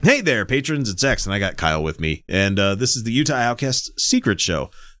Hey there, patrons. It's X, and I got Kyle with me. And this is the Utah Outcast Secret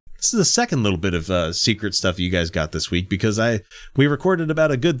Show. This is the second little bit of secret stuff you guys got this week because we recorded about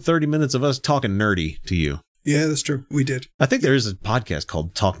a good 30 minutes of us talking nerdy to you. Yeah, that's true. We did. I think there is a podcast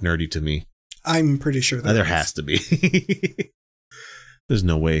called Talk Nerdy to Me. I'm pretty sure there has to be. There's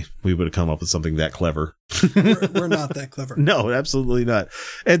no way we would have come up with something that clever. We're not that clever. No, absolutely not.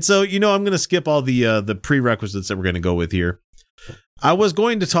 And so, I'm going to skip all the prerequisites that we're going to go with here. I was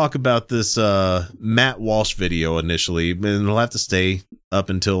going to talk about this Matt Walsh video initially, and it'll have to stay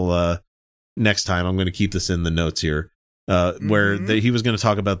up until next time. I'm going to keep this in the notes here, where he was going to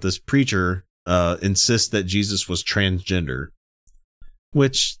talk about this preacher insists that Jesus was transgender,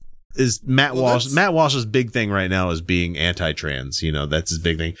 which is Matt Walsh. Matt Walsh's big thing right now is being anti-trans. That's his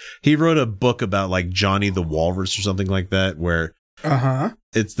big thing. He wrote a book about like Johnny the Walrus or something like that, where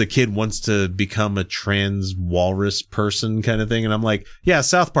it's the kid wants to become a trans walrus person kind of thing. And I'm like, yeah,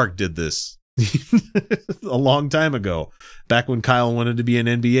 South Park did this a long time ago, back when Kyle wanted to be an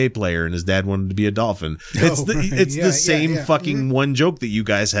NBA player and his dad wanted to be a dolphin. It's the same fucking one joke that you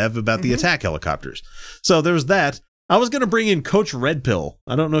guys have about the attack helicopters. So there's that. I was going to bring in Coach Red Pill.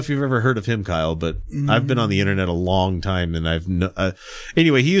 I don't know if you've ever heard of him, Kyle, but I've been on the internet a long time, and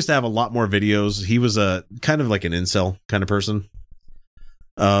anyway, he used to have a lot more videos. He was a kind of like an incel kind of person.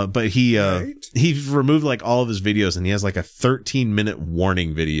 But he removed like all of his videos, and he has like a 13-minute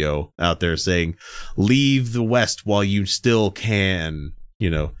warning video out there saying, leave the West while you still can,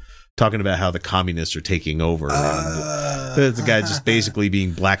 talking about how the communists are taking over. It's a guy just basically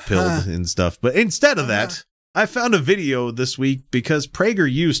being black-pilled and stuff. But instead of that, I found a video this week because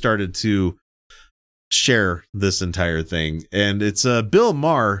PragerU started to share this entire thing. And it's Bill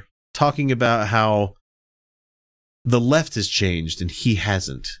Maher talking about how the left has changed and he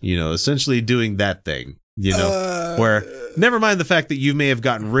hasn't, essentially doing that thing, where never mind the fact that you may have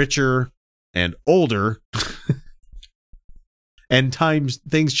gotten richer and older and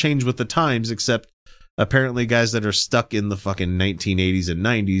things change with the times, except apparently guys that are stuck in the fucking 1980s and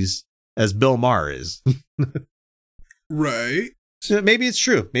 90s, as Bill Maher is. Right. So maybe it's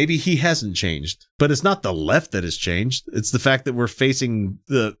true. Maybe he hasn't changed, but it's not the left that has changed. It's the fact that we're facing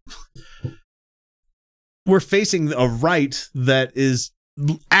a right that is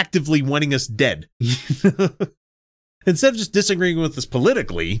actively wanting us dead. Instead of just disagreeing with us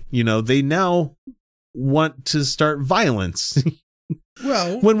politically, they now want to start violence.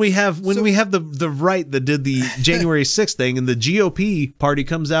 Well, when we have the right that did the January 6th thing, and the GOP party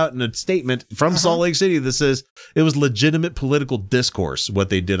comes out in a statement from Salt Lake City that says it was legitimate political discourse what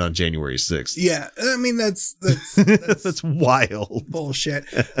they did on January 6th. Yeah, I mean that's that's wild bullshit.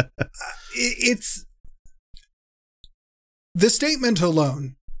 It's the statement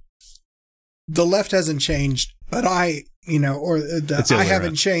alone. The left hasn't changed, but I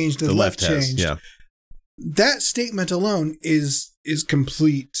haven't changed. The left changed. Yeah. That statement alone is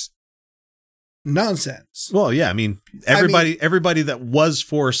complete nonsense. Well, yeah, I mean, everybody that was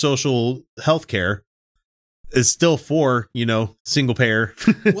for social health care is still for, single payer.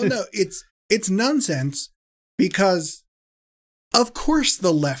 Well, no, it's nonsense because of course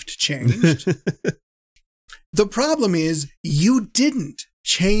the left changed. The problem is you didn't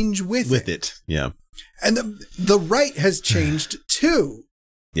change with it. Yeah. And the right has changed too.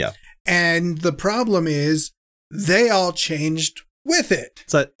 Yeah. And the problem is they all changed with it.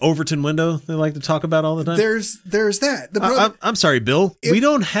 It's that Overton window they like to talk about all the time. There's that. I'm sorry, Bill. We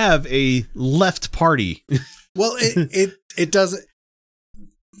don't have a left party. Well, it doesn't.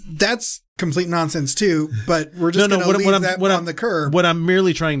 That's complete nonsense too. But we're just going to leave that on the curb. What I'm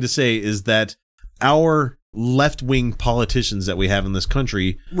merely trying to say is that our left-wing politicians that we have in this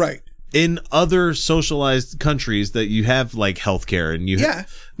country, right? In other socialized countries that you have like healthcare and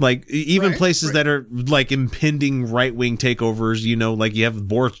like even places that are like impending right-wing takeovers, like you have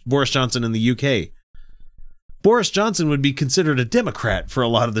Boris Johnson in the UK. Boris Johnson would be considered a Democrat for a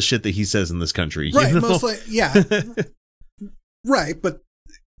lot of the shit that he says in this country. Right. Mostly. Yeah. Right. But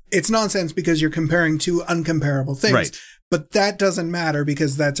it's nonsense because you're comparing two uncomparable things. Right. But that doesn't matter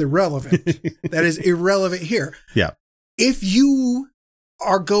because that's irrelevant. That is irrelevant here. Yeah. If you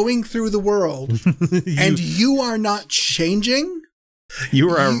are going through the world and you are not changing, you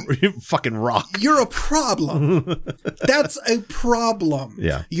are a fucking rock. You're a problem. That's a problem.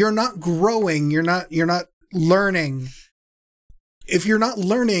 Yeah. You're not growing. You're not learning. If you're not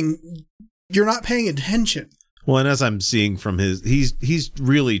learning, you're not paying attention. Well, and as I'm seeing from he's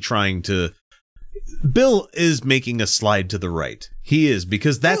really trying to. Bill is making a slide to the right. He is,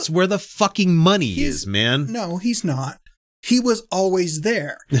 because that's where the fucking money is, man. No, he's not. He was always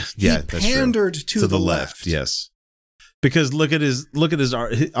there. Yeah, he pandered to the left. Yes. Because look at his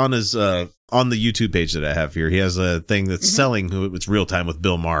on his on the YouTube page that I have here. He has a thing that's selling who it's real time with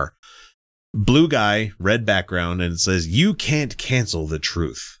Bill Maher. Blue guy, red background, and it says, "You can't cancel the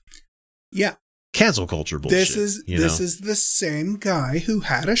truth." Yeah. Cancel culture bullshit. This is the same guy who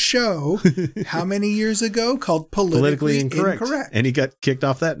had a show how many years ago called Politically Incorrect. And he got kicked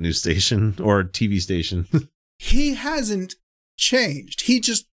off that news station or TV station. He hasn't changed. He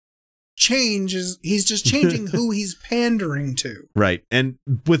just changes. He's just changing who he's pandering to. Right. And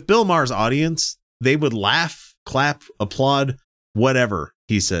with Bill Maher's audience, they would laugh, clap, applaud, whatever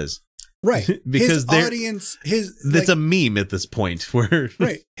he says. Right. Because his audience, it's a meme at this point where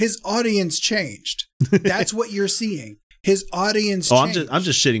right. His audience changed. That's what you're seeing. His audience changed. I'm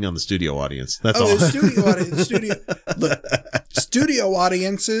just shitting on the studio audience. That's all. The studio audience, studio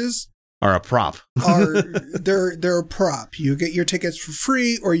audiences are a prop. They're a prop. You get your tickets for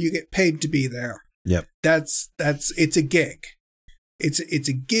free or you get paid to be there. Yep. It's a gig. It's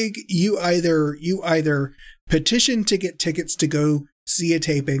a gig. You either petition to get tickets to go see a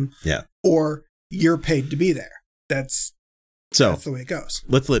taping, or you're paid to be there. That's the way it goes.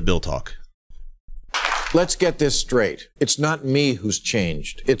 Let's let Bill talk. Let's get this straight. It's not me who's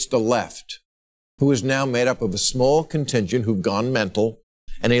changed. It's the left, who is now made up of a small contingent who've gone mental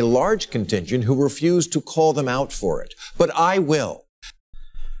and a large contingent who refuse to call them out for it. But I will.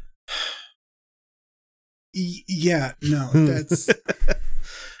 Yeah, no, that's...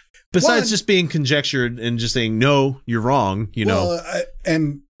 Besides just being conjectured and just saying, no, you're wrong, hey,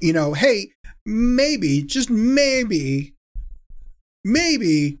 maybe, just maybe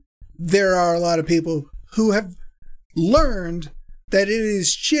there are a lot of people who have learned that it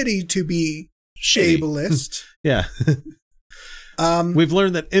is shitty to be ableist. Yeah. We've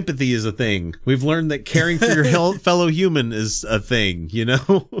learned that empathy is a thing. We've learned that caring for your fellow human is a thing,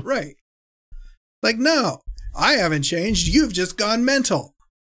 Right. Like, no, I haven't changed. You've just gone mental.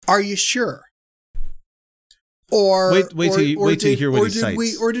 Are you sure? Or wait till you hear what he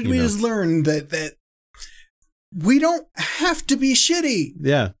cites. Did we just learn that we don't have to be shitty?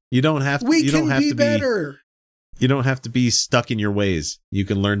 Yeah, you don't have to. We can be better. You don't have to be stuck in your ways. You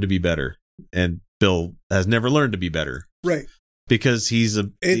can learn to be better. And Bill has never learned to be better, right? Because he's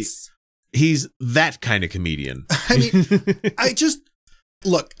that kind of comedian. I mean, I just.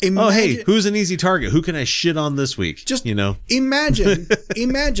 Look, imagine, oh, hey, who's an easy target? Who can I shit on this week? Just, imagine,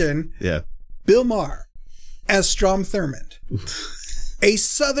 yeah, Bill Maher as Strom Thurmond, a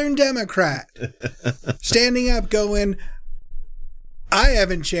Southern Democrat, standing up going, I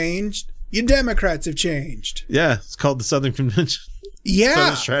haven't changed. You Democrats have changed. Yeah, it's called the Southern Convention. Yeah.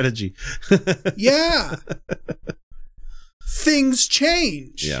 Southern Strategy. Yeah. Things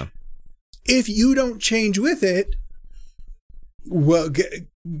change. Yeah. If you don't change with it, well,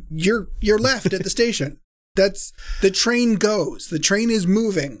 you're left at the station. That's the train goes. The train is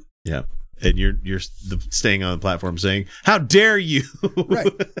moving. Yeah, and you're staying on the platform saying, "How dare you!"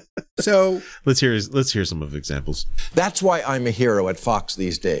 Right. So let's hear some of the examples. That's why I'm a hero at Fox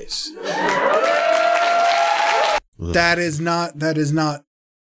these days. That is not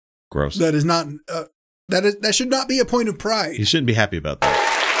gross. That is not. That should not be a point of pride. You shouldn't be happy about that.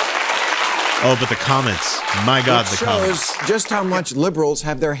 Oh, but the comments. My God, the comments. Shows just how much liberals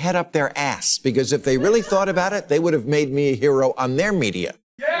have their head up their ass, because if they really thought about it, they would have made me a hero on their media.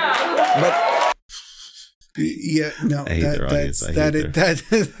 Yeah. But yeah, no. I hate their audience.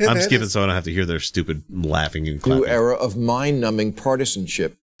 I'm skipping so I don't have to hear their stupid laughing and clapping. New era of mind-numbing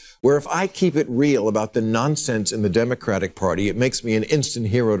partisanship, where if I keep it real about the nonsense in the Democratic Party, it makes me an instant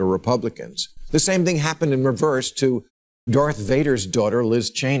hero to Republicans. The same thing happened in reverse to Darth Vader's daughter,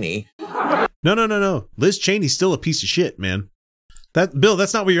 Liz Cheney. No. Liz Cheney's still a piece of shit, man. Bill,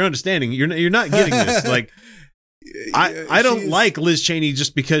 that's not what you're understanding. You're not getting this. Like, I don't like Liz Cheney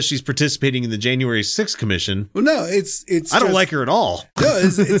just because she's participating in the January 6th commission. Well, no, it's. I don't like her at all. No,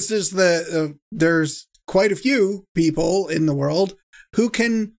 it's just that there's quite a few people in the world who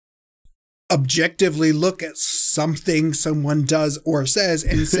can objectively look at something someone does or says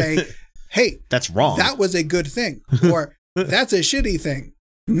and say, "Hey, that's wrong. That was a good thing," or "That's a shitty thing."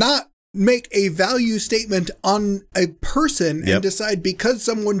 Not make a value statement on a person and decide because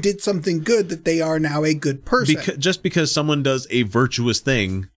someone did something good that they are now a good person. Just because someone does a virtuous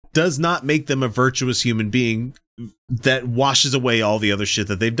thing does not make them a virtuous human being that washes away all the other shit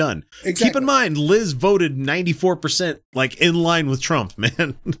that they've done. Exactly. Keep in mind, Liz voted 94%, like in line with Trump,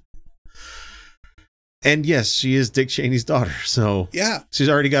 man. And yes, she is Dick Cheney's daughter. So yeah, she's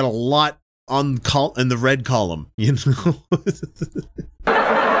already got a lot in the red column,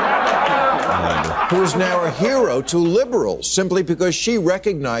 who is now a hero to liberals simply because she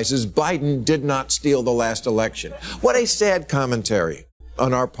recognizes Biden did not steal the last election. What a sad commentary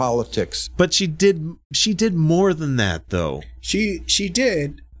on our politics. But she did more than that, though. She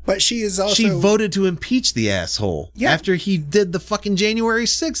did, but she is also... She voted to impeach the asshole after he did the fucking January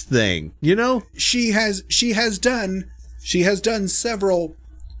 6th thing, you know? She has done several,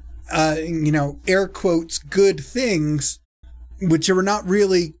 air quotes, good things, which are not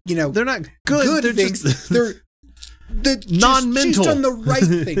really, they're not good. They're things. Just They're non-mental. She's done the right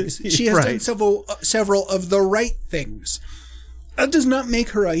things. She has Right. done several of the right things. That does not make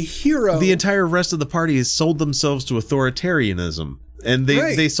her a hero. The entire rest of the party has sold themselves to authoritarianism. And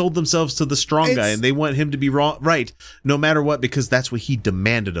they sold themselves to the strong guy, and they want him to be right no matter what, because that's what he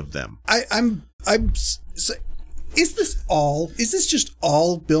demanded of them. Is this just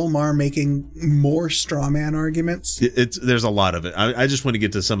all Bill Maher making more straw man arguments? There's a lot of it. I just want to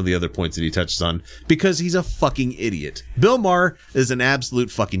get to some of the other points that he touches on, because he's a fucking idiot. Bill Maher is an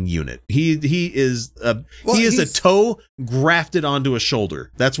absolute fucking unit. He is a toe grafted onto a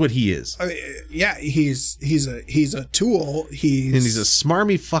shoulder. That's what he is. He's a tool. He's a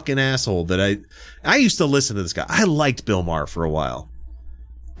smarmy fucking asshole that I used to listen to this guy. I liked Bill Maher for a while,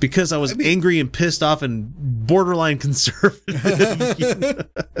 because I was angry and pissed off and borderline conservative.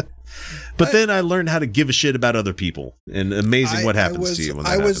 But then I learned how to give a shit about other people, and amazing what happens to you when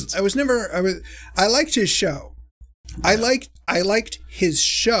that happens. I liked his show. I liked his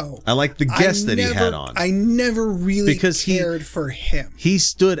show. I liked the guests that he had on. I never really cared for him. He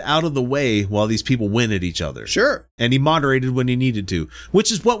stood out of the way while these people went at each other. Sure. And he moderated when he needed to,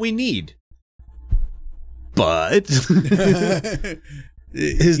 which is what we need. But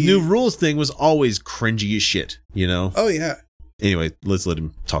his new rules thing was always cringy as shit, you know? Oh, yeah. Anyway, let's let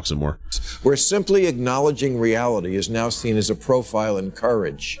him talk some more. Where simply acknowledging reality is now seen as a profile in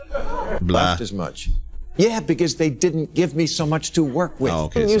courage. Blah. Left as much. Yeah, because they didn't give me so much to work with. Oh,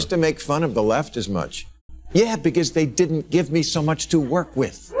 okay, I used to make fun of the left as much. Yeah, because they didn't give me so much to work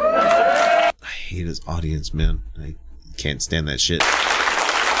with. I hate his audience, man. I can't stand that shit.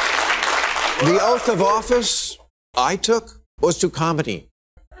 The oath of office I took was to comedy.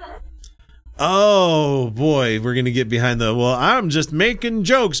 Oh boy, we're gonna get behind well, I'm just making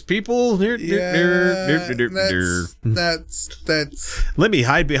jokes, people. That's Let me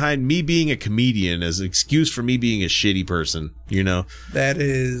hide behind me being a comedian as an excuse for me being a shitty person, you know? That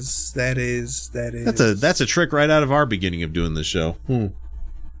is That's a trick right out of our beginning of doing this show.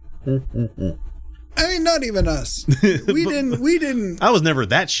 I mean, not even us. We didn't I was never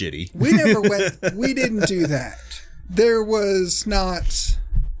that shitty. we didn't do that. There was not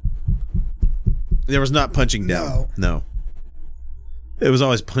punching down. No. It was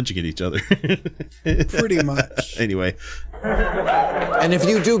always punching at each other. Pretty much. Anyway. And if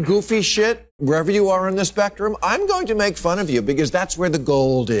you do goofy shit, wherever you are on the spectrum, I'm going to make fun of you because that's where the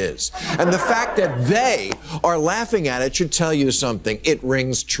gold is. And the fact that they are laughing at it should tell you something. It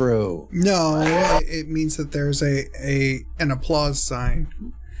rings true. No, it means that there's an applause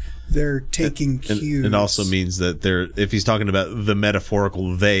sign. They're taking cues. It also means that if he's talking about the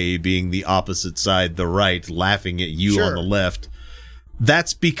metaphorical they being the opposite side, the right, laughing at you on the left,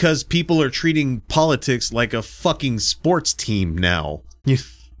 that's because people are treating politics like a fucking sports team now.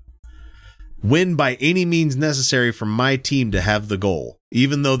 Win by any means necessary for my team to have the goal,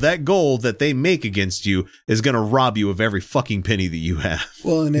 even though that goal that they make against you is going to rob you of every fucking penny that you have.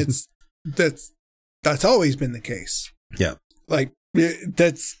 Well, and that's always been the case. Yeah. Like,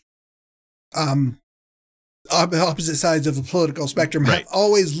 that's opposite sides of the political spectrum have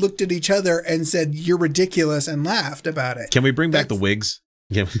always looked at each other and said, "You're ridiculous," and laughed about it. Can we bring back the Whigs?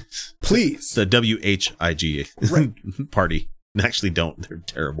 Yeah. Please. The WHIG party. Actually, don't. They're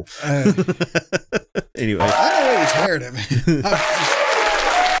terrible. Anyway. I'm always tired of it.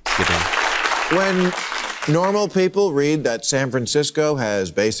 When normal people read that San Francisco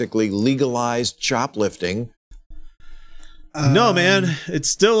has basically legalized shoplifting. No, man. It's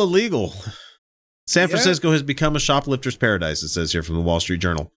still illegal. San Francisco has become a shoplifter's paradise, it says here from the Wall Street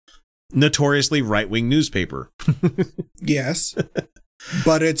Journal. Notoriously right-wing newspaper. Yes.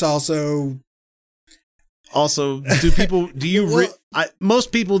 But it's also... Also,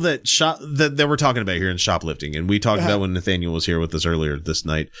 most people that we're talking about here in shoplifting, and we talked about when Nathaniel was here with us earlier this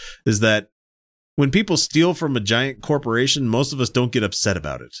night, is that when people steal from a giant corporation, most of us don't get upset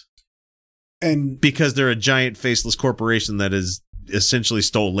about it. And because they're a giant faceless corporation that is essentially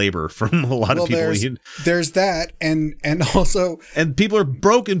stole labor from a lot of people. There's that, and also... And people are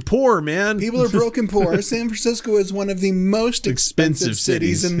broke and poor, man. People are broke and poor. San Francisco is one of the most expensive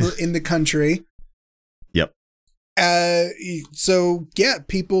cities in the country. Yep. So, yeah,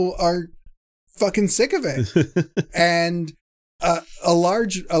 people are fucking sick of it. And a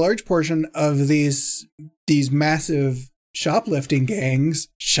large portion of these massive shoplifting gangs.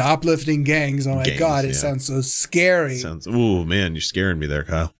 Oh my God, it sounds so scary. Oh man, you're scaring me there,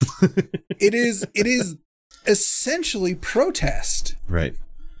 Kyle. It is essentially protest. Right.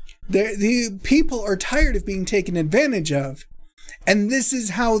 The people are tired of being taken advantage of, and this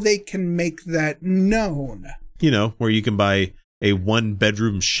is how they can make that known. You know, where you can buy a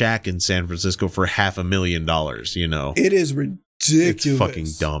 1-bedroom shack in San Francisco for $500,000, you know. It is ridiculous. It's fucking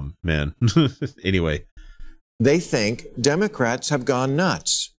dumb, man. Anyway. They think Democrats have gone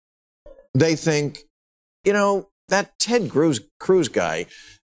nuts. They think, you know, that Ted Cruz guy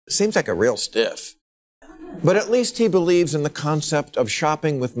seems like a real stiff. But at least he believes in the concept of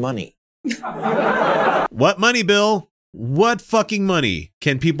shopping with money. What money, Bill? What fucking money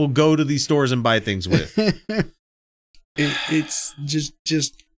can people go to these stores and buy things with? It's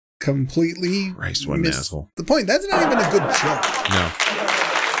just completely Christ, what an asshole. The point. That's not even a good joke. No.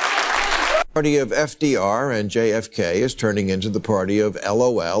 Party of FDR and JFK is turning into the party of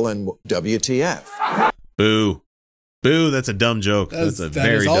LOL and WTF. Boo. Boo, that's a dumb joke. That's a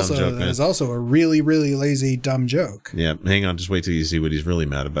very dumb joke, man. That is also a really, really lazy, dumb joke. Yeah, hang on. Just wait till you see what he's really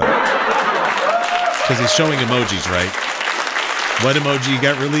mad about. Because he's showing emojis, right? What emoji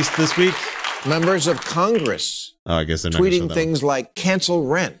got released this week? Members of Congress I guess they're not tweeting things like cancel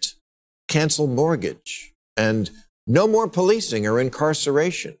rent, cancel mortgage, and no more policing or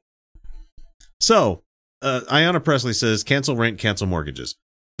incarceration. So, Ayanna Pressley says cancel rent, cancel mortgages.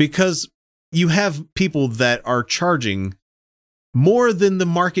 Because you have people that are charging more than the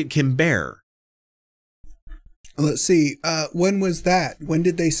market can bear. Let's see. When was that? When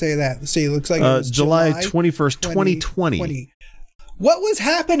did they say that? Let's see. It looks like it was July 21st, 2020. What was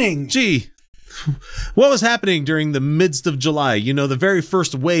happening? Gee, what was happening during the midst of July? You know, the very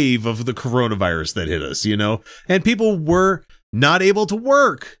first wave of the coronavirus that hit us, you know, and people were not able to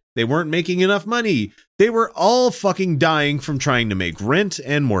work. They weren't making enough money. They were all fucking dying from trying to make rent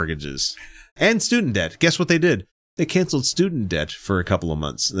and mortgages and student debt. Guess what they did? They canceled student debt for a couple of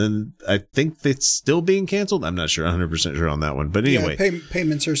months. And I think it's still being canceled. I'm not sure, 100% sure on that one. But anyway. Yeah,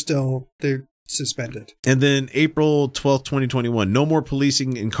 payments are still, they're suspended. And then April 12th, 2021, no more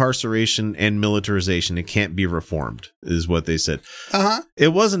policing, incarceration, and militarization. It can't be reformed, is what they said. Uh-huh.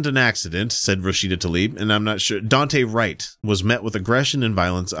 It wasn't an accident, said Rashida Tlaib, and I'm not sure. Dante Wright was met with aggression and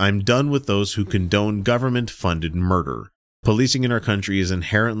violence. I'm done with those who condone government-funded murder. Policing in our country is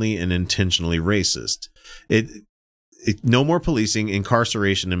inherently and intentionally racist. No more policing,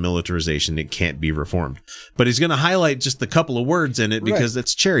 incarceration, and militarization. It can't be reformed. But he's going to highlight just a couple of words in it because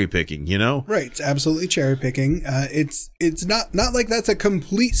it's cherry picking, you know? Right. It's absolutely cherry picking. It's not like that's a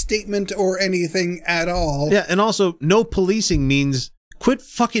complete statement or anything at all. Yeah. And also, no policing means quit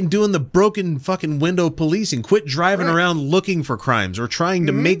fucking doing the broken fucking window policing. Quit driving around looking for crimes or trying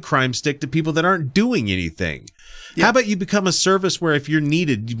to make crime stick to people that aren't doing anything. Yeah. How about you become a service where if you're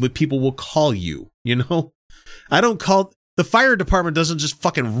needed, people will call you, you know? The fire department doesn't just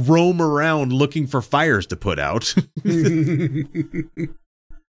fucking roam around looking for fires to put out.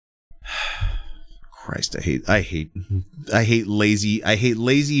 Christ, I hate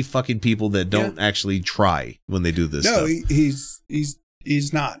lazy fucking people that don't actually try when they do this stuff. No, he's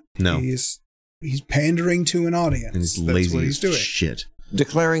not. No. He's pandering to an audience. And he's That's lazy what he's doing. Shit.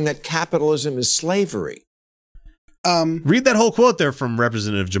 Declaring that capitalism is slavery. Read that whole quote there from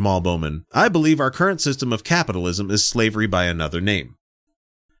Representative Jamal Bowman. I believe our current system of capitalism is slavery by another name.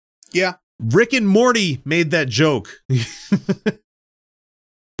 Yeah. Rick and Morty made that joke.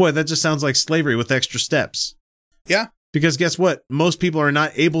 Boy, that just sounds like slavery with extra steps. Yeah. Because guess what? Most people are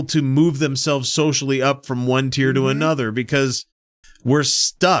not able to move themselves socially up from one tier to another because we're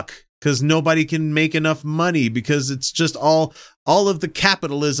stuck. Because nobody can make enough money because it's just all of the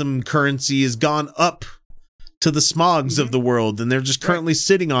capitalism currency has gone up to the smogs of the world, and they're just currently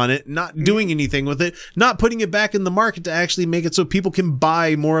sitting on it, not doing anything with it, not putting it back in the market to actually make it so people can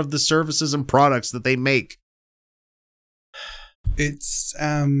buy more of the services and products that they make. It's,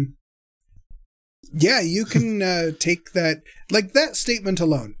 you can take that, like that statement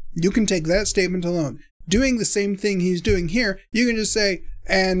alone. You can take that statement alone. Doing the same thing he's doing here, you can just say,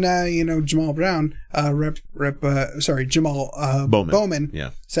 and, Jamal Brown, Jamal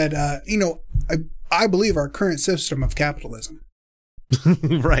Bowman said, I believe our current system of capitalism.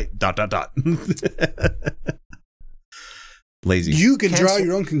 Right. ... Lazy. You can draw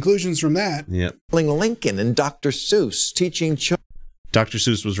your own conclusions from that. Yep. Lincoln and Dr. Seuss teaching children. Dr.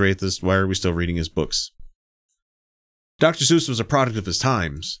 Seuss was racist. Why are we still reading his books? Dr. Seuss was a product of his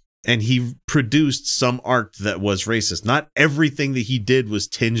times. and he produced some art that was racist. Not everything that he did was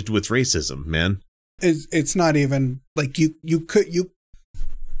tinged with racism, man. It's not even like you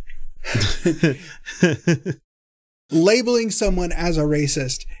labeling someone as a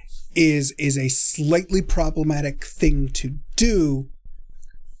racist is a slightly problematic thing to do,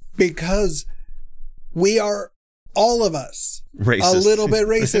 because we are, all of us, racist. a little bit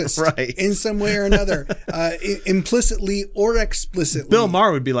racist Right. in some way or another, implicitly or explicitly. Bill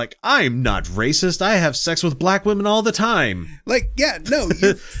Maher would be like, I'm not racist. I have sex with black women all the time. Like, yeah, no,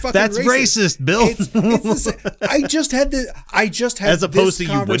 you're fucking That's racist, Bill. It's the same. I just had As opposed this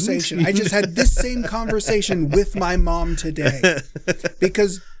to you wouldn't? conversation. I just had this same conversation with my mom today,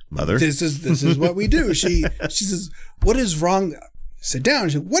 because Mother. this is what we do. She says, "What is wrong?" Sit down.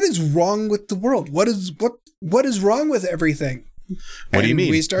 She said, "What is wrong with the world? What is wrong with everything?" What do you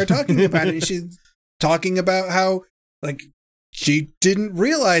mean? We start talking about it, and she's talking about how, like, she didn't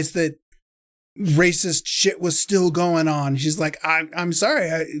realize that racist shit was still going on. She's like, I'm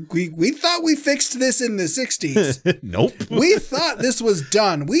sorry. We thought we fixed this in the 60s. Nope. We thought this was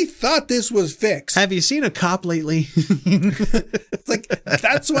done. We thought this was fixed. Have you seen a cop lately? It's like,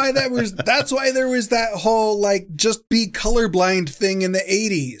 that's why there was that whole, like, just be colorblind thing in the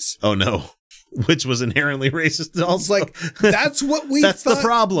 80s. Oh, no. Which was inherently racist also. It's like, that's what we That's thought, the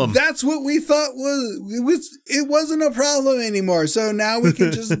problem. That's what we thought it wasn't a problem anymore. So now we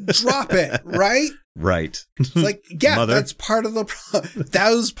can just drop it, right? Right. It's like, yeah, Mother. that's part of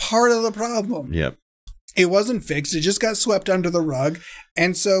that was part of the problem. Yep. It wasn't fixed. It just got swept under the rug.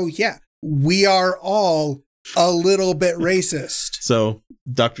 And so, yeah, we are all a little bit racist. So,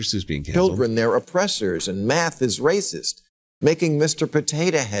 Dr. Seuss being canceled. Children, they're oppressors, and math is racist, making Mr.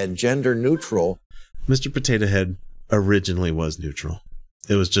 Potato Head gender neutral. Mr. Potato Head originally was neutral.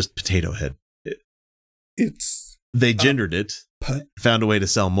 It was just Potato Head. They gendered it, found a way to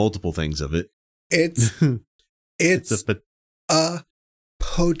sell multiple things of it. It's a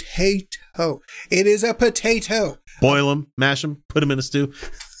potato. It is a potato. Boil them, mash them, put them in a stew.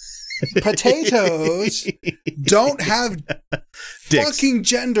 Potatoes don't have Dicks. fucking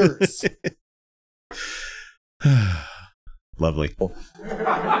genders. Lovely.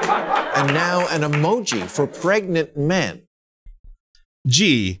 And now an emoji for pregnant men.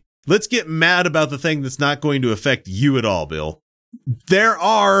 Gee, let's get mad about the thing that's not going to affect you at all, Bill. There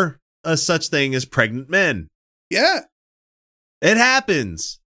are a such thing as pregnant men. Yeah. It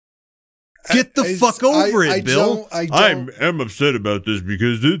happens. Get the fuck over it, Bill. I'm upset about this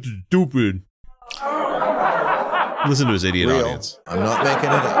because it's stupid. Listen to his idiot Real. audience. I'm not making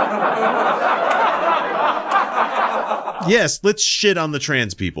it up. Yes, let's shit on the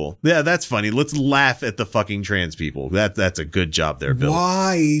trans people. Yeah, that's funny. Let's laugh at the fucking trans people. That's a good job there, Bill.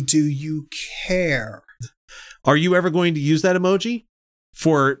 Why do you care? Are you ever going to use that emoji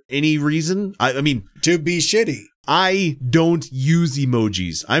for any reason? I mean, To be shitty. I don't use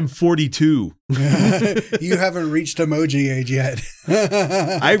emojis. I'm 42. You haven't reached emoji age yet.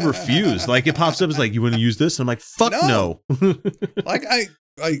 I refuse. Like, it pops up as like, you want to use this? And I'm like, fuck no. Like, I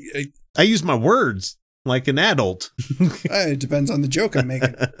use my words like an adult. it depends on the joke I'm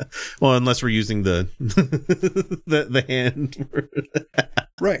making. Well, unless we're using the hand.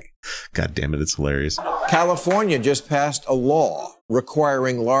 Right. God damn it, it's hilarious. California just passed a law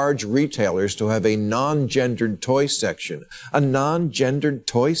requiring large retailers to have a non-gendered toy section. A non-gendered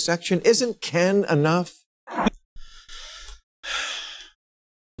toy section? Isn't Ken enough?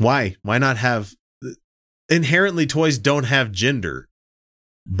 Why? Why not have... Inherently, toys don't have gender,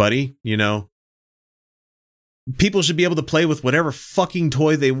 buddy. You know? People should be able to play with whatever fucking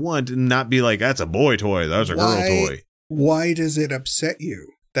toy they want and not be like, that's a boy toy, that's a girl toy. Why does it upset you?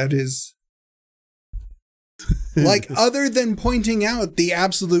 That is... Like, other than pointing out the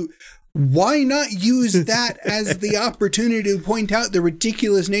absolute... Why not use that as the opportunity to point out the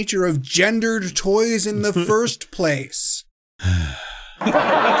ridiculous nature of gendered toys in the first place?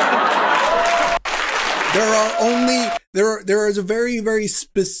 There is a very, very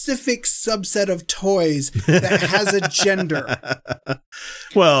specific subset of toys that has a gender.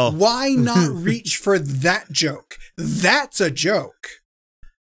 Well, why not reach for that joke? That's a joke.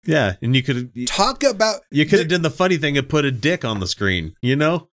 Yeah, and you could talk about. You could have done the funny thing and put a dick on the screen. You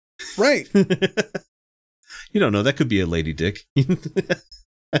know, right? You don't know, that could be a lady dick.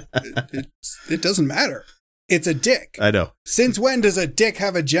 It doesn't matter. It's a dick. I know. Since when does a dick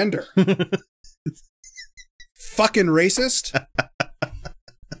have a gender? Fucking racist.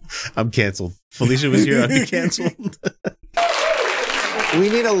 I'm canceled. Felicia was here. I'd be canceled. We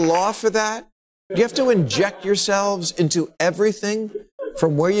need a law for that? You have to inject yourselves into everything,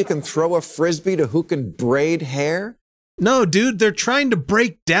 from where you can throw a frisbee to who can braid hair? No, dude, they're trying to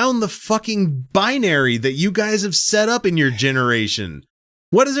break down the fucking binary that you guys have set up in your generation.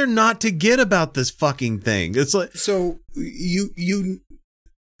 What is there not to get about this fucking thing? It's like, so you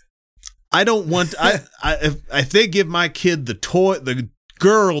I don't want if they give my kid the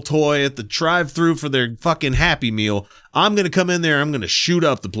girl toy at the drive-through for their fucking Happy Meal, I'm going to come in there, I'm going to shoot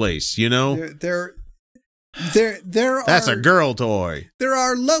up the place, you know? there That's are a girl toy. there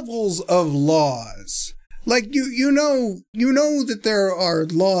are levels of laws. Like you know that there are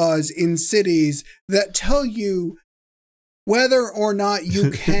laws in cities that tell you whether or not you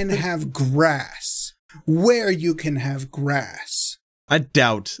can have grass, where you can have grass. I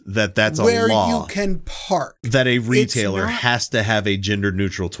doubt that that's a where law. you can park. That a retailer not- has to have a gender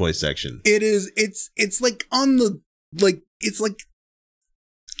neutral toy section. It's like on the, like, it's like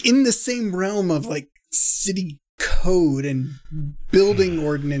in the same realm of like city code and building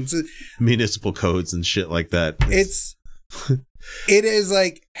ordinances. Municipal codes and shit like that. It is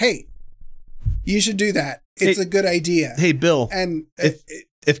like, hey, you should do that. It's a good idea. Hey, Bill, And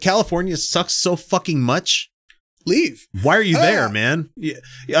if California sucks so fucking much, leave. why are you there, man? Yeah,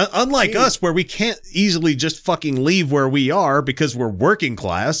 unlike us, where we can't easily just fucking leave where we are because we're working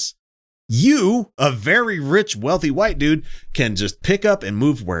class, you, a very rich, wealthy white dude, can just pick up and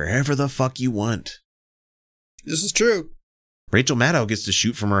move wherever the fuck you want. This is true. Rachel Maddow gets to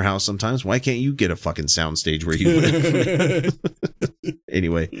shoot from her house sometimes. Why can't you get a fucking soundstage where you live?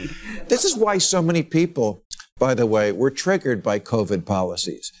 Anyway. This is why so many people, by the way, were triggered by COVID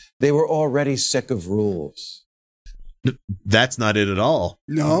policies. They were already sick of rules. That's not it at all.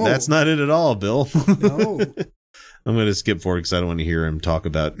 No. That's not it at all, Bill. No. I'm going to skip forward because I don't want to hear him talk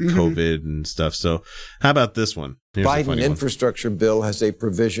about COVID and stuff. So how about this one? Here's a Biden funny one. infrastructure bill has a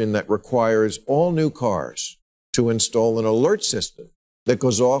provision that requires all new cars to install an alert system that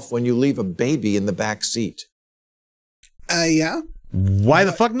goes off when you leave a baby in the back seat. Yeah. Why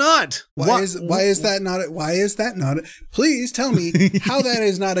the fuck not? Why is that not? Please tell me how that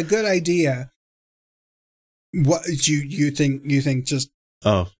is not a good idea. What you think? Just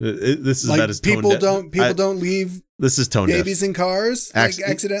this is like about as people don't leave this is tone babies in cars like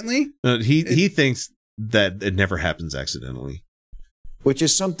accidentally. He thinks that it never happens accidentally, which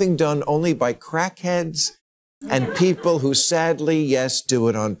is something done only by crackheads and people who sadly, yes, do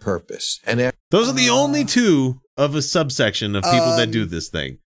it on purpose. And those are the only two of a subsection of people that do this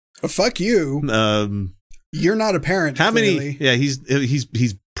thing. Fuck you. You're not a parent. How clearly. many? Yeah,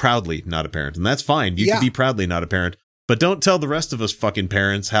 he's proudly not a parent, and that's fine. You can be proudly not a parent, but don't tell the rest of us fucking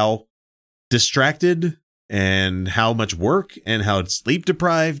parents how distracted and how much work and how sleep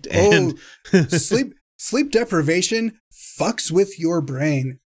deprived and sleep deprivation fucks with your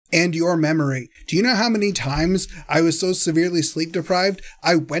brain and your memory. Do you know how many times I was so severely sleep deprived,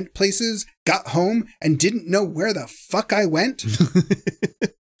 I went places, got home, and didn't know where the fuck I went?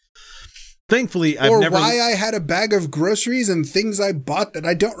 Thankfully, why I had a bag of groceries and things I bought that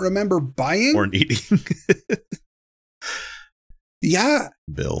I don't remember buying or needing. Yeah,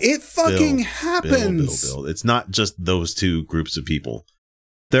 Bill, it fucking happens. Bill. It's not just those two groups of people.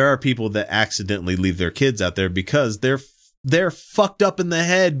 There are people that accidentally leave their kids out there because they're fucked up in the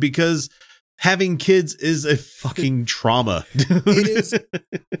head because having kids is a fucking trauma. Dude. It is.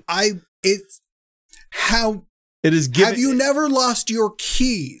 It's how it is. Have you never lost your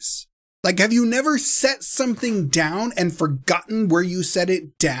keys? Like, have you never set something down and forgotten where you set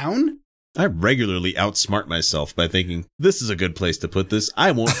it down? I regularly outsmart myself by thinking, this is a good place to put this.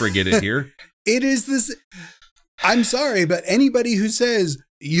 I won't forget it here. It is this. I'm sorry, but anybody who says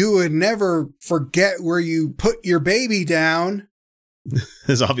you would never forget where you put your baby down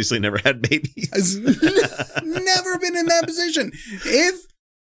has obviously never had babies. Has never been in that position. If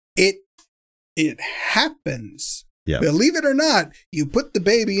it happens, believe it or not, you put the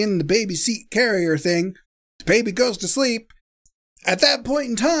baby in the baby seat carrier thing, the baby goes to sleep. At that point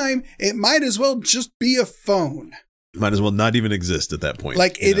in time, it might as well just be a phone. Might as well not even exist at that point.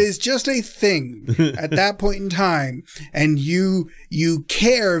 Like, it is just a thing at that point in time. And you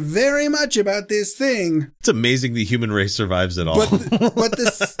care very much about this thing. It's amazing the human race survives at all.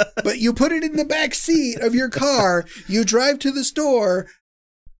 But you put it in the back seat of your car. You drive to the store.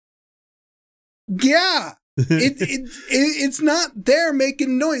 Yeah. It's not there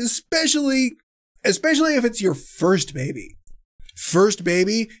making noise, especially if it's your first baby. First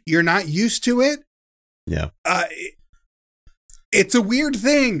baby, you're not used to it. Yeah. It's a weird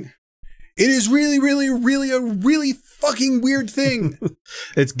thing. It is really, really, really a really fucking weird thing.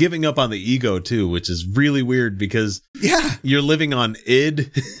 It's giving up on the ego too, which is really weird because Yeah. you're living on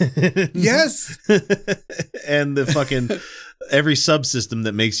id. Yes. And the fucking every subsystem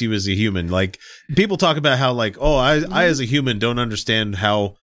that makes you as a human. Like people talk about how like, oh, I as a human don't understand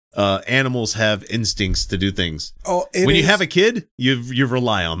how animals have instincts to do things. Oh, when you have a kid, you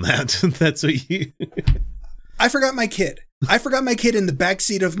rely on that. That's what you. I forgot my kid. I forgot my kid in the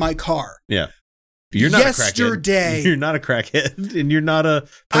backseat of my car. Yeah. You're not yesterday. a crackhead. You're not a crackhead, and you're not a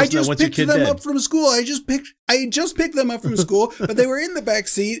person I just that wants your picked kid them dead. up from school. I just picked them up from school, but they were in the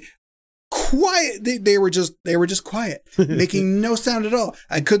backseat, quiet. They were just quiet, making no sound at all.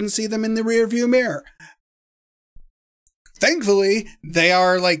 I couldn't see them in the rearview mirror. Thankfully, they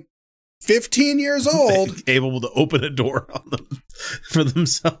are like 15 years old, able to open a door on them for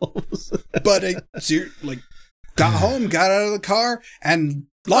themselves. but got home, got out of the car, and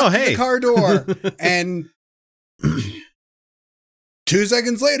locked the car door. And 2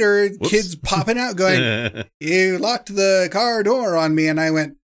 seconds later, kids popping out going, "You locked the car door on me." And I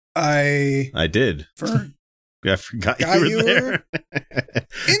went, I did. I forgot you were there.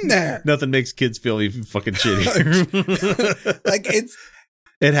 In there. Nothing makes kids feel even fucking shitty. Like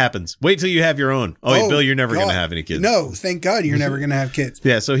it happens. Wait till you have your own. Oh, Bill, you're never going to have any kids. No, thank God you're never going to have kids.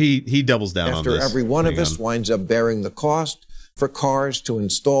 Yeah, so he doubles down on this. After every one of us winds up bearing the cost for cars to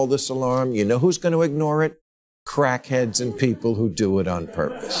install this alarm, you know who's going to ignore it? Crackheads and people who do it on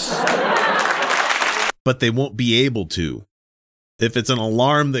purpose. But they won't be able to. If it's an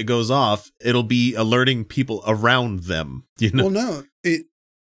alarm that goes off, it'll be alerting people around them. You know? Well, no, it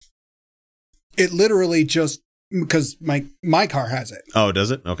literally just, because my car has it. Oh,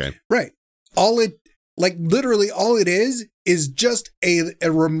 does it? Okay. Right. Literally all it is just a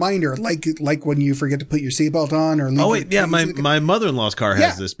reminder, like when you forget to put your seatbelt on or leave. Oh wait, yeah, my mother-in-law's car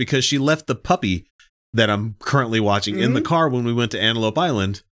has this because she left the puppy that I'm currently watching in the car when we went to Antelope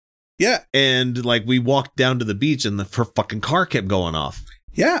Island. Yeah. And like we walked down to the beach and her fucking car kept going off.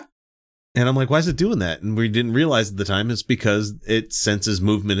 Yeah. And I'm like, why is it doing that? And we didn't realize at the time it's because it senses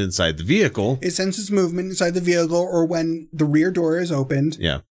movement inside the vehicle. It senses movement inside the vehicle or when the rear door is opened.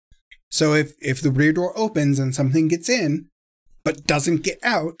 Yeah. So if the rear door opens and something gets in, but doesn't get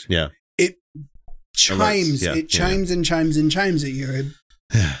out, yeah, it chimes. Yeah. It chimes and chimes and chimes at you.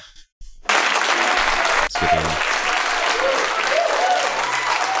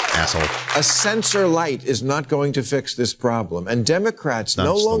 Asshole. A sensor light is not going to fix this problem, and Democrats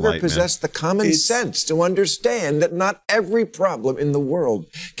no longer possess the common sense to understand that not every problem in the world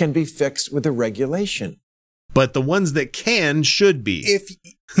can be fixed with a regulation. But the ones that can should be. If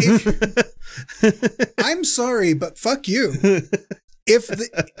I'm sorry, but fuck you. If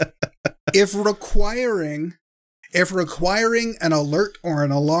requiring an alert or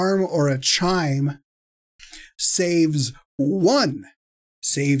an alarm or a chime saves one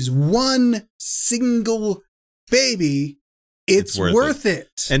single baby, it's worth it.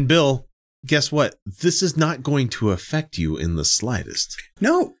 And Bill, guess what? This is not going to affect you in the slightest.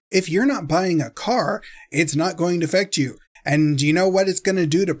 No, if you're not buying a car, it's not going to affect you. And do you know what it's going to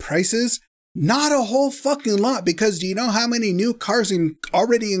do to prices? Not a whole fucking lot, because do you know how many new cars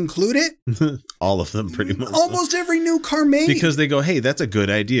already include it? All of them, pretty much. Almost every new car made. Because they go, hey, that's a good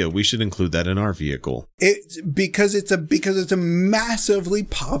idea. We should include that in our vehicle. Because it's a massively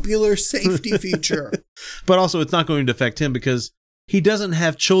popular safety feature. But also, it's not going to affect him because he doesn't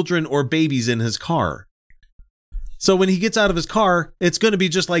have children or babies in his car. So when he gets out of his car, it's going to be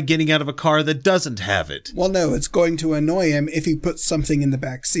just like getting out of a car that doesn't have it. Well, no, it's going to annoy him if he puts something in the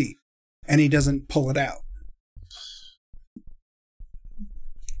back seat and he doesn't pull it out.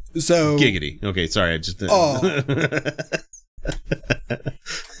 So giggity. Okay, sorry, I just. Oh.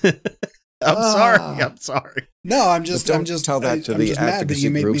 I'm sorry. No, I'm just tell that to the mad that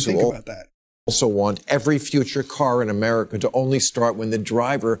you made me think about that. Also want every future car in America to only start when the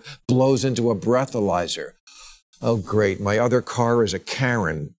driver blows into a breathalyzer. Oh, great. My other car is a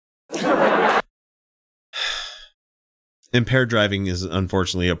Karen. Impaired driving is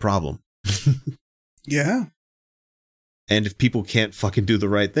unfortunately a problem. Yeah. And if people can't fucking do the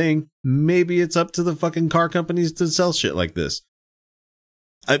right thing, maybe it's up to the fucking car companies to sell shit like this.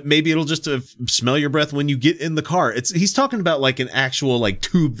 Maybe it'll just smell your breath when you get in the car. He's talking about like an actual like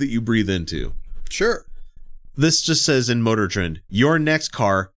tube that you breathe into. Sure. This just says in Motor Trend, your next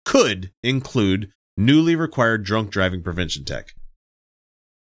car could include newly required drunk driving prevention tech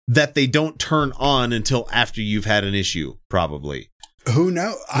that they don't turn on until after you've had an issue, probably. Who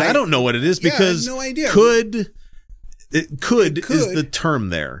knows? I don't know what it is because I have no idea. It could is the term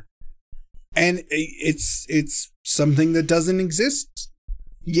there. And it's something that doesn't exist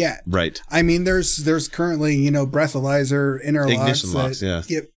yet. Right. I mean, there's currently, breathalyzer interlocks. Ignition locks, yeah.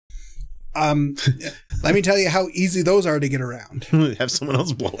 Let me tell you how easy those are to get around. Have someone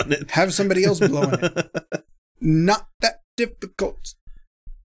else blowing it. Have somebody else blowing it. Not that difficult.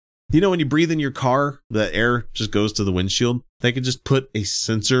 When you breathe in your car, the air just goes to the windshield. They could just put a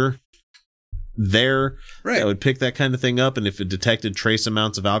sensor there that would pick that kind of thing up, and if it detected trace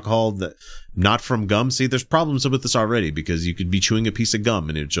amounts of alcohol that not from gum. See, there's problems with this already because you could be chewing a piece of gum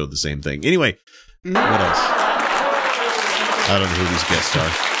and it would show the same thing. Anyway, what else? I don't know who these guests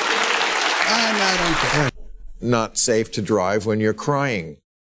are. I don't care. Not safe to drive when you're crying.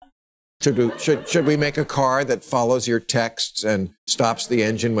 Should we make a car that follows your texts and stops the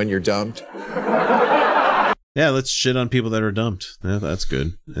engine when you're dumped? Yeah, let's shit on people that are dumped. Yeah, that's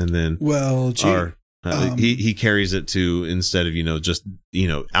good. And then, he carries it to, instead of just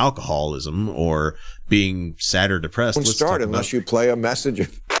alcoholism or being sad or depressed. Don't start unless you play a message of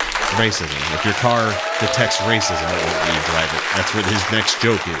racism. If your car detects racism, it won't let you drive it. That's what his next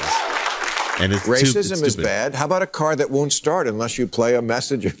joke is. And racism is bad. How about a car that won't start unless you play a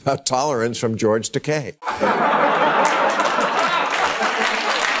message about tolerance from George Takei?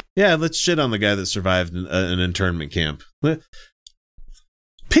 Yeah, let's shit on the guy that survived an internment camp.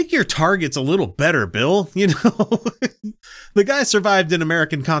 Pick your targets a little better, Bill. The guy survived an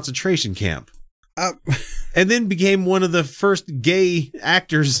American concentration camp. And then became one of the first gay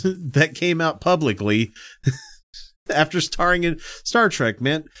actors that came out publicly after starring in Star Trek,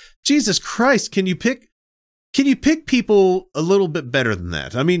 man. Jesus Christ, can you pick people a little bit better than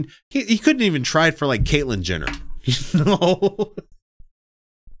that? I mean, he couldn't even try for like Caitlyn Jenner.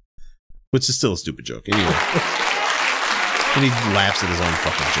 Which is still a stupid joke. Anyway. And he laughs at his own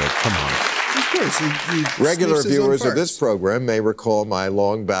fucking joke. Come on. Of course. He Regular viewers of this program may recall my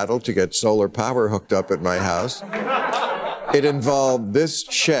long battle to get solar power hooked up at my house. It involved this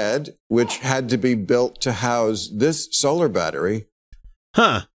shed, which had to be built to house this solar battery.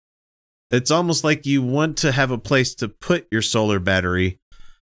 Huh. It's almost like you want to have a place to put your solar battery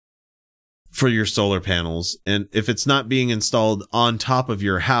for your solar panels. And if it's not being installed on top of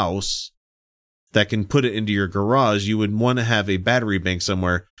your house that can put it into your garage, you would want to have a battery bank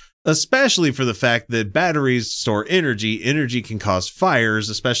somewhere, especially for the fact that batteries store energy. Energy can cause fires,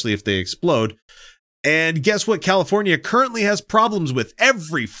 especially if they explode. And guess what? California currently has problems with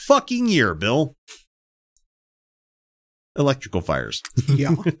every fucking year, Bill. Electrical fires.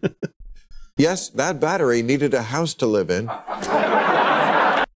 Yeah. Yes, that battery needed a house to live in.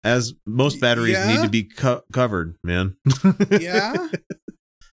 As most batteries need to be covered, man. Yeah.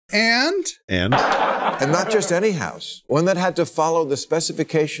 And not just any house, one that had to follow the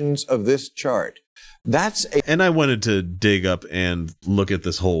specifications of this chart. And I wanted to dig up and look at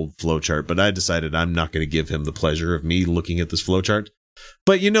this whole flow chart, but I decided I'm not going to give him the pleasure of me looking at this flow chart.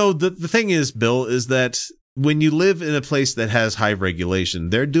 But the thing is, Bill, is that when you live in a place that has high regulation,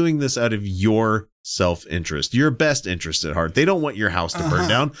 they're doing this out of your self-interest, your best interest at heart. They don't want your house to burn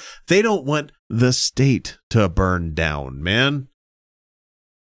down. They don't want the state to burn down, man.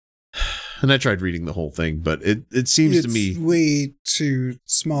 And I tried reading the whole thing, but it seems to me way too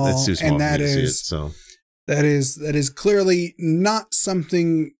small. It's too small, and that is clearly not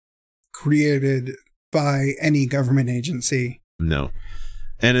something created by any government agency. No.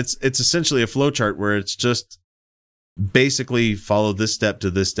 And it's essentially a flowchart where it's just basically follow this step to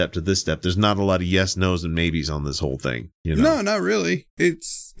this step to this step. There's not a lot of yes, no's, and maybes on this whole thing. No, not really.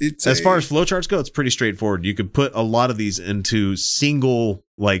 It's as far as flowcharts go, it's pretty straightforward. You could put a lot of these into single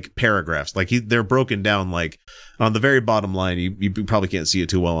paragraphs. They're broken down on the very bottom line. You probably can't see it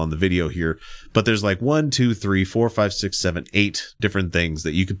too well on the video here, but there's 1, 2, 3, 4, 5, 6, 7, 8 different things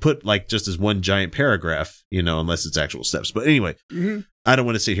that you could put just as one giant paragraph, unless it's actual steps. But anyway, I don't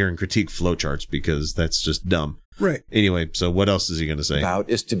want to sit here and critique flowcharts because that's just dumb. Right. Anyway, so what else is he going to say? About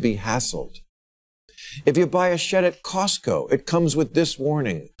is to be hassled. If you buy a shed at Costco, it comes with this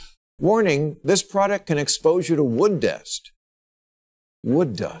warning. Warning, this product can expose you to wood dust.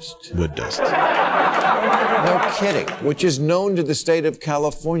 Wood dust. Wood dust. No kidding. Which is known to the state of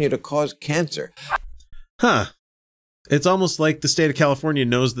California to cause cancer. Huh. It's almost like the state of California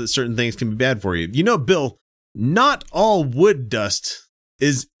knows that certain things can be bad for you. Bill, not all wood dust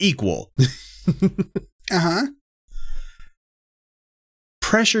is equal.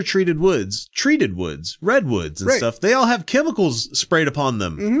 Pressure-treated woods, redwoods and stuff, they all have chemicals sprayed upon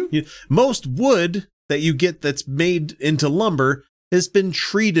them. Most wood that you get that's made into lumber has been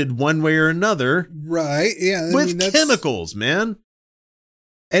treated one way or another. Right, yeah. With chemicals, man.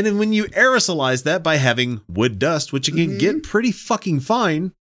 And then when you aerosolize that by having wood dust, which you can get pretty fucking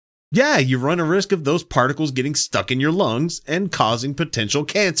fine, Yeah, you run a risk of those particles getting stuck in your lungs and causing potential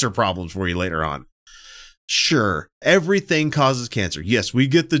cancer problems for you later on. Sure, everything causes cancer. Yes, we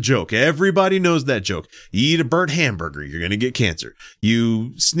get the joke. Everybody knows that joke. You eat a burnt hamburger, you're going to get cancer.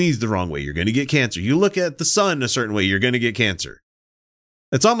 You sneeze the wrong way, you're going to get cancer. You look at the sun a certain way, you're going to get cancer.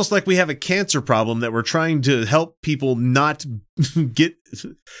 It's almost like we have a cancer problem that we're trying to help people not get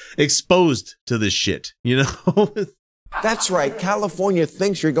exposed to this shit, you know? That's right. California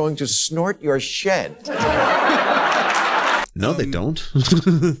thinks you're going to snort your shed. No, they don't.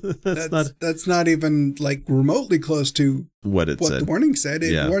 That's not even like remotely close to what said. The warning said.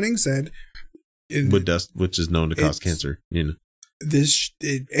 Warning said wood dust, which is known to cause cancer. You know,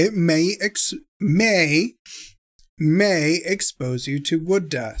 it may expose you to wood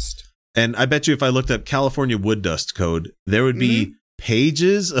dust. And I bet you if I looked up California wood dust code, there would be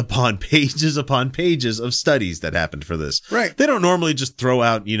pages upon pages upon pages of studies that happened for this. Right. They don't normally just throw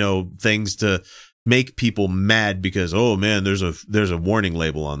out, things to make people mad because, oh man, there's a warning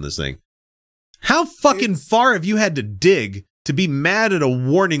label on this thing. How fucking far have you had to dig to be mad at a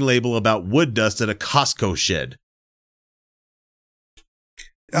warning label about wood dust at a Costco shed?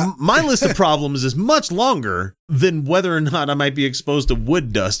 My list of problems is much longer than whether or not I might be exposed to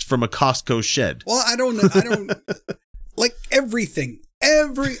wood dust from a Costco shed. Well, I don't like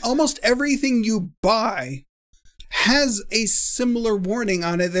almost everything you buy has a similar warning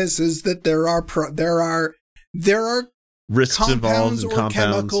on it. This is that there are risks involved or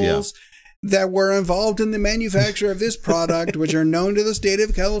chemicals that were involved in the manufacture of this product, which are known to the state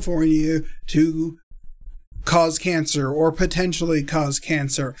of California to cause cancer or potentially cause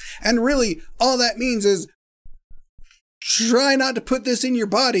cancer. And really, all that means is try not to put this in your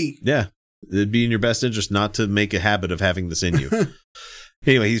body. Yeah, it'd be in your best interest not to make a habit of having this in you.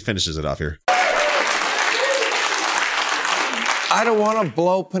 Anyway, he finishes it off here. I don't want to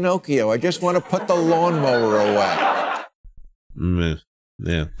blow Pinocchio. I just want to put the lawnmower away.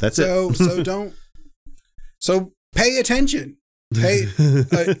 Yeah, that's it. So pay attention.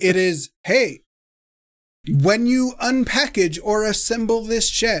 It is, hey, when you unpackage or assemble this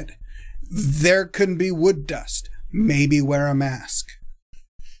shed, there can be wood dust. Maybe wear a mask.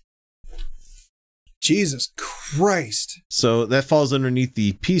 Jesus Christ. So that falls underneath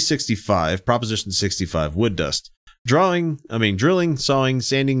the P65, Proposition 65, wood dust. Drilling, sawing,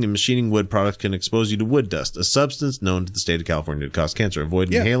 sanding, and machining wood products can expose you to wood dust, a substance known to the state of California to cause cancer.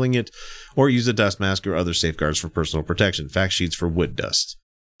 Avoid inhaling it or use a dust mask or other safeguards for personal protection. Fact sheets for wood dust.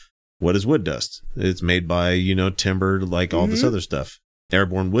 What is wood dust? It's made by, timber, like all this other stuff.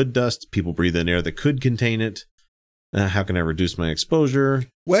 Airborne wood dust. People breathe in air that could contain it. How can I reduce my exposure?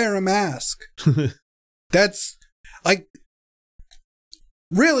 Wear a mask. That's like,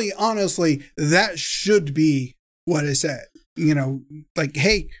 really, honestly, that should be what I said. Like,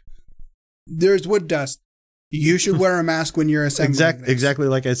 hey, there's wood dust. You should wear a mask when you're assembling exactly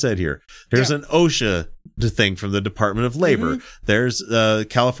like I said here. There's an OSHA thing from the Department of Labor. There's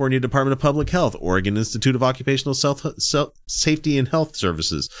California Department of Public Health, Oregon Institute of Occupational Safety and Health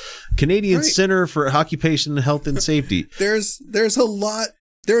Services, Canadian Center for Occupation Health and Safety. There's a lot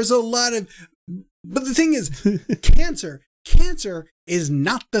of, but the thing is, cancer is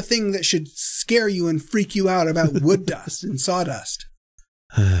not the thing that should scare you and freak you out about wood dust and sawdust.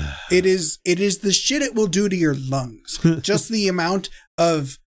 It is the shit it will do to your lungs. Just the amount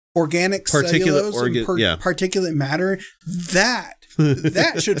of organic cellulose and particulate matter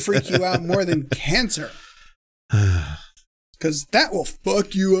that should freak you out more than cancer, because that will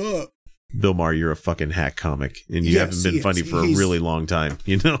fuck you up. Bill Maher, you're a fucking hack comic, and you haven't been funny for a really long time.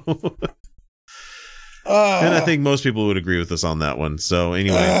 And I think most people would agree with us on that one. So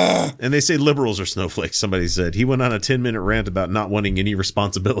anyway, and they say liberals are snowflakes. Somebody said he went on a 10-minute rant about not wanting any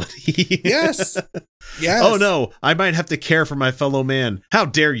responsibility. Yes. Oh no, I might have to care for my fellow man. How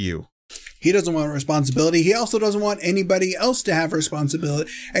dare you? He doesn't want responsibility. He also doesn't want anybody else to have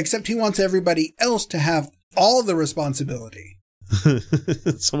responsibility, except he wants everybody else to have all the responsibility.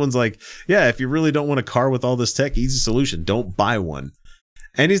 Someone's like, yeah, if you really don't want a car with all this tech, easy solution, don't buy one.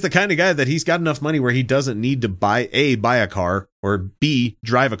 And he's the kind of guy that he's got enough money where he doesn't need to buy a car, or B,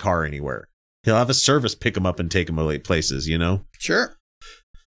 drive a car anywhere. He'll have a service pick him up and take him to places, Sure.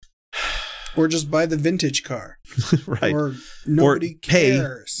 Or just buy the vintage car. Right. Or nobody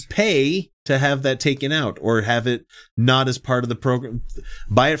cares. Pay to have that taken out, or have it not as part of the program.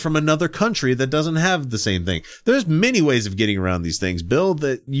 Buy it from another country that doesn't have the same thing. There's many ways of getting around these things, Bill,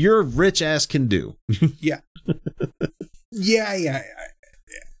 that your rich ass can do. Yeah. Yeah.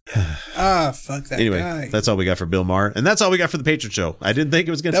 Fuck that guy. That's all we got for Bill Maher, and that's all we got for the Patreon show. I didn't think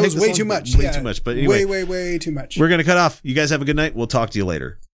it was going to take way too much. Way too much. But anyway, way too much. We're going to cut off. You guys have a good night. We'll talk to you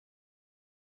later.